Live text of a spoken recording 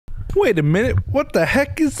Wait a minute, what the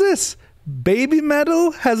heck is this?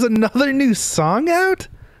 BABYMETAL has another new song out?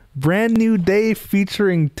 Brand New Day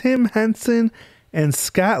featuring Tim Henson and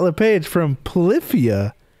Scott LePage from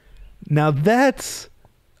Polyphia. Now that's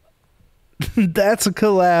a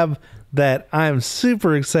collab that I'm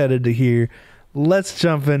super excited to hear. Let's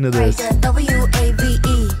jump into this.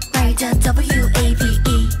 W-A-V-E,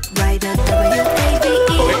 W-A-V-E, W-A-V-E.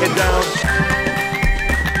 Break it down.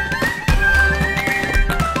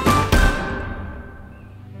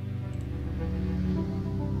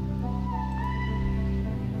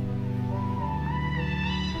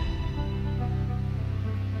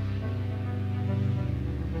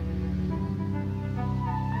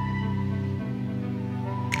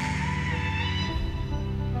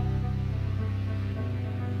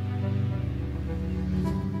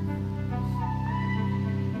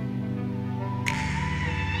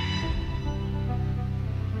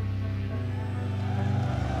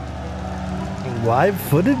 Live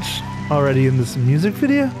footage already in this music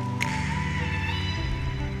video?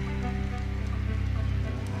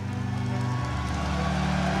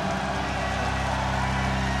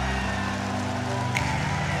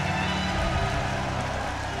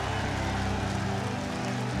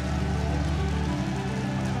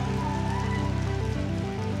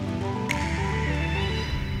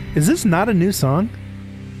 Is this not a new song?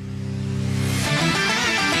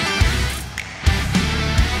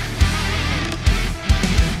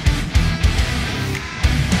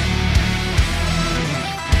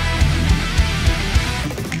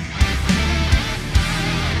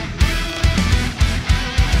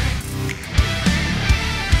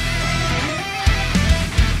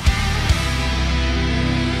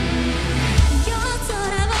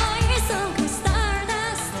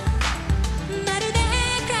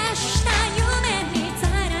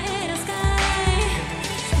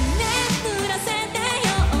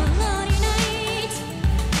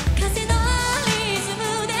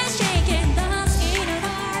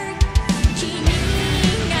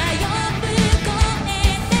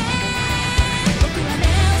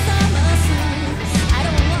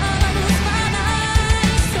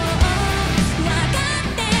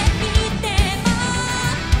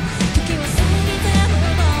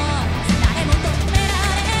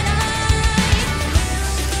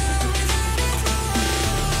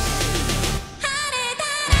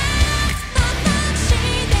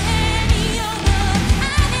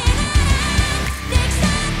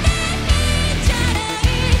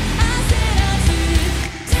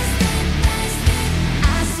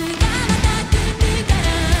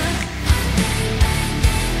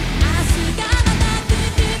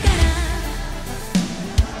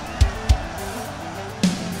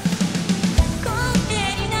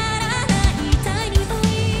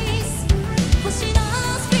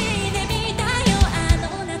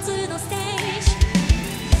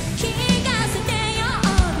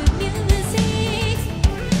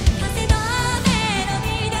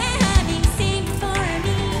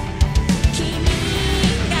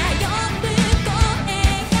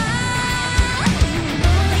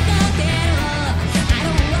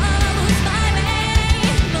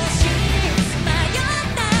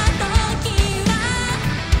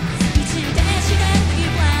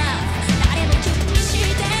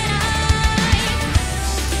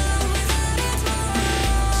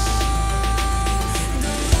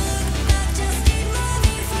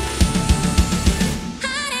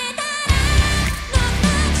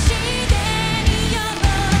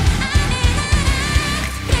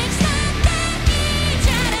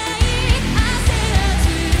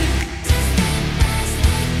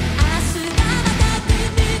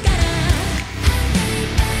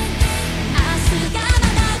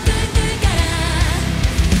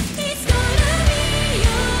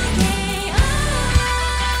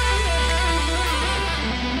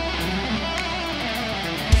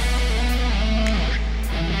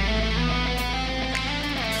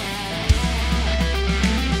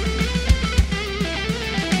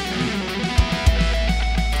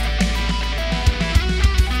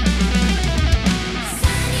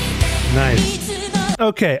 Nice.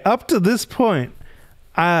 Okay, up to this point,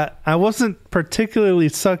 I wasn't particularly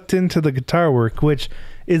sucked into the guitar work, which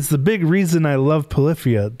is the big reason I love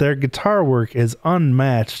Polyphia. Their guitar work is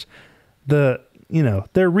unmatched. They're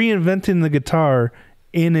reinventing the guitar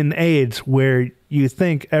in an age where you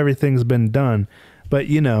think everything's been done. But,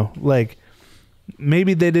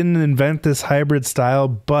 maybe they didn't invent this hybrid style,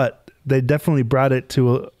 but they definitely brought it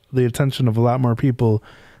to the attention of a lot more people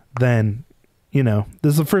than,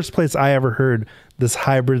 this is the first place I ever heard this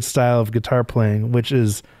hybrid style of guitar playing, which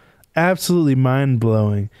is absolutely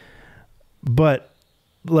mind-blowing. But,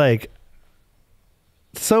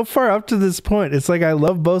 so far up to this point, it's like I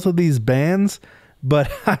love both of these bands,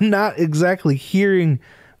 but I'm not exactly hearing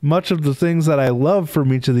much of the things that I love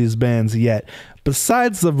from each of these bands yet.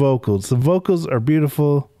 Besides the vocals. The vocals are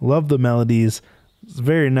beautiful. Love the melodies. It's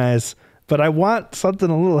very nice. But I want something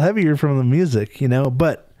a little heavier from the music, you know?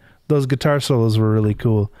 But those guitar solos were really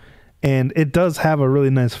cool. And it does have a really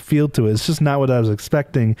nice feel to it. It's just not what I was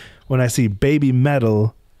expecting when I see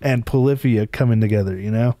BABYMETAL and Polyphia coming together, you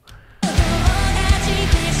know?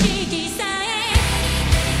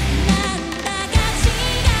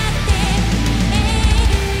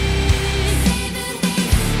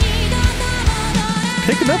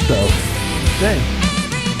 Picking up though. Dang.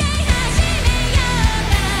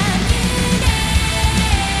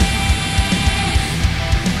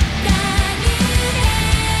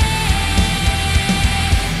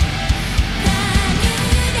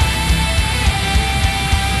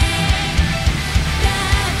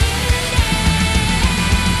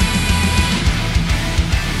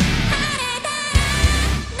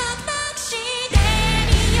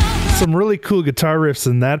 Some really cool guitar riffs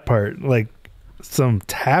in that part, like some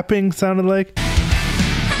tapping sounded like.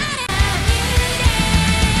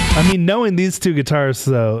 I mean, knowing these two guitars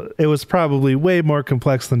though, it was probably way more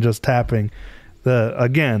complex than just tapping. The,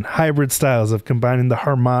 again, hybrid styles of combining the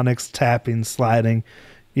harmonics, tapping, sliding,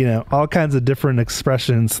 you know, all kinds of different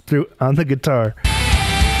expressions through on the guitar.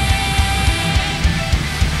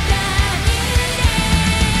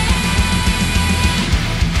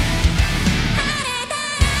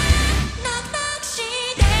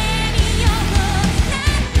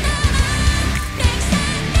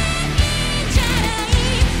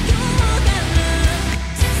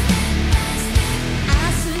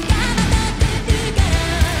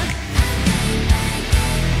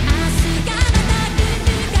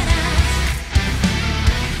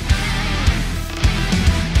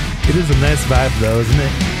 It is a nice vibe though, isn't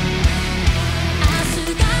it?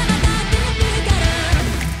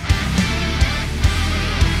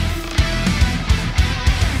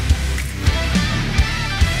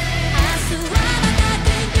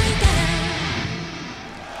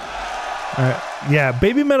 Yeah,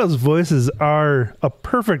 BABYMETAL's voices are a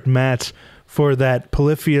perfect match for that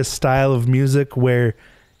Polyphia style of music where,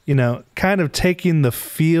 you know, kind of taking the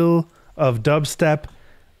feel of dubstep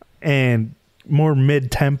and more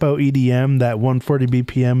mid-tempo EDM, that 140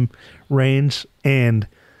 BPM range, and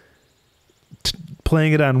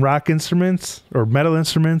playing it on rock instruments or metal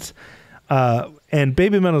instruments. And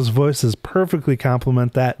BABYMETAL's voices perfectly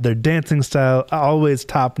complement that. Their dancing style, always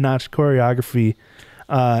top-notch choreography,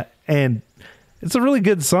 and it's a really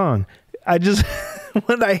good song. I just,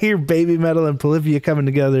 when I hear BABYMETAL and Polyphia coming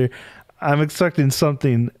together, I'm expecting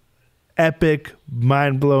something epic,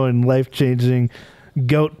 mind-blowing, life-changing,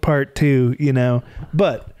 GOAT Part 2, you know,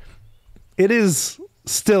 but it is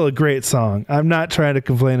still a great song. I'm not trying to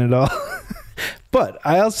complain at all. But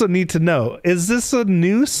I also need to know, is this a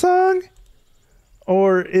new song?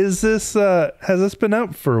 Or is this, has this been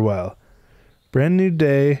out for a while? Brand New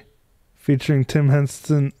Day, featuring Tim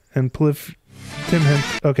Henson and Tim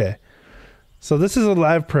Henson. Okay. So this is a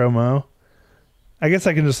live promo. I guess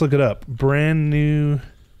I can just look it up. Brand New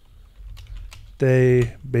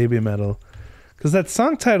Day, BABYMETAL. Because that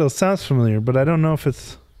song title sounds familiar, but I don't know if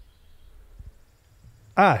it's...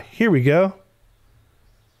 Ah, here we go.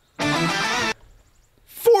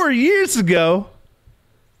 4 years ago?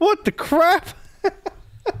 What the crap?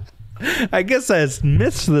 I guess I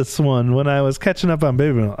missed this one when I was catching up on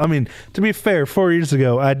BABYMETAL. I mean, to be fair, 4 years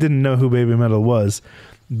ago, I didn't know who BABYMETAL was.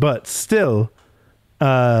 But still,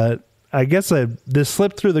 I guess this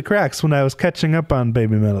slipped through the cracks when I was catching up on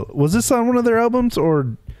BABYMETAL. Was this on one of their albums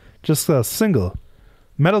or just a single?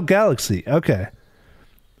 Metal Galaxy. Okay.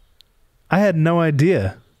 I had no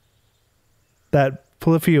idea that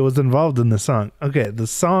Polyphia was involved in the song. Okay, the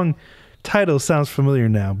song title sounds familiar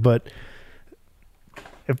now, but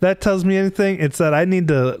if that tells me anything, it's that I need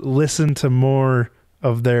to listen to more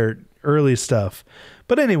of their early stuff.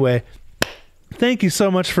 But anyway, thank you so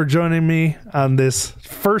much for joining me on this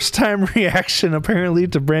first time reaction, apparently,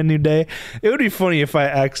 to Brand New Day. It would be funny if I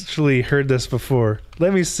actually heard this before.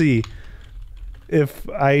 Let me see if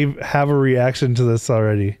I have a reaction to this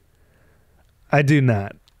already. I do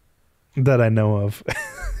not, that I know of.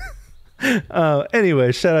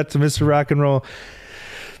 Anyway, shout out to Mr. Rock and Roll.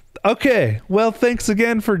 Okay, well, thanks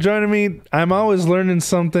again for joining me. I'm always learning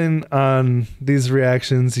something on these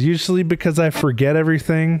reactions, usually because I forget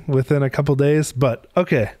everything within a couple days, but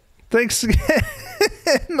okay. Thanks again,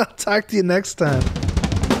 and I'll talk to you next time.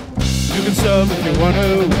 You can sub if you want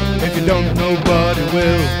to, if you don't, nobody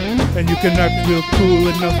will. And you can act real cool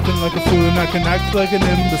and nothing like a fool, and I can act like an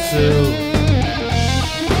imbecile.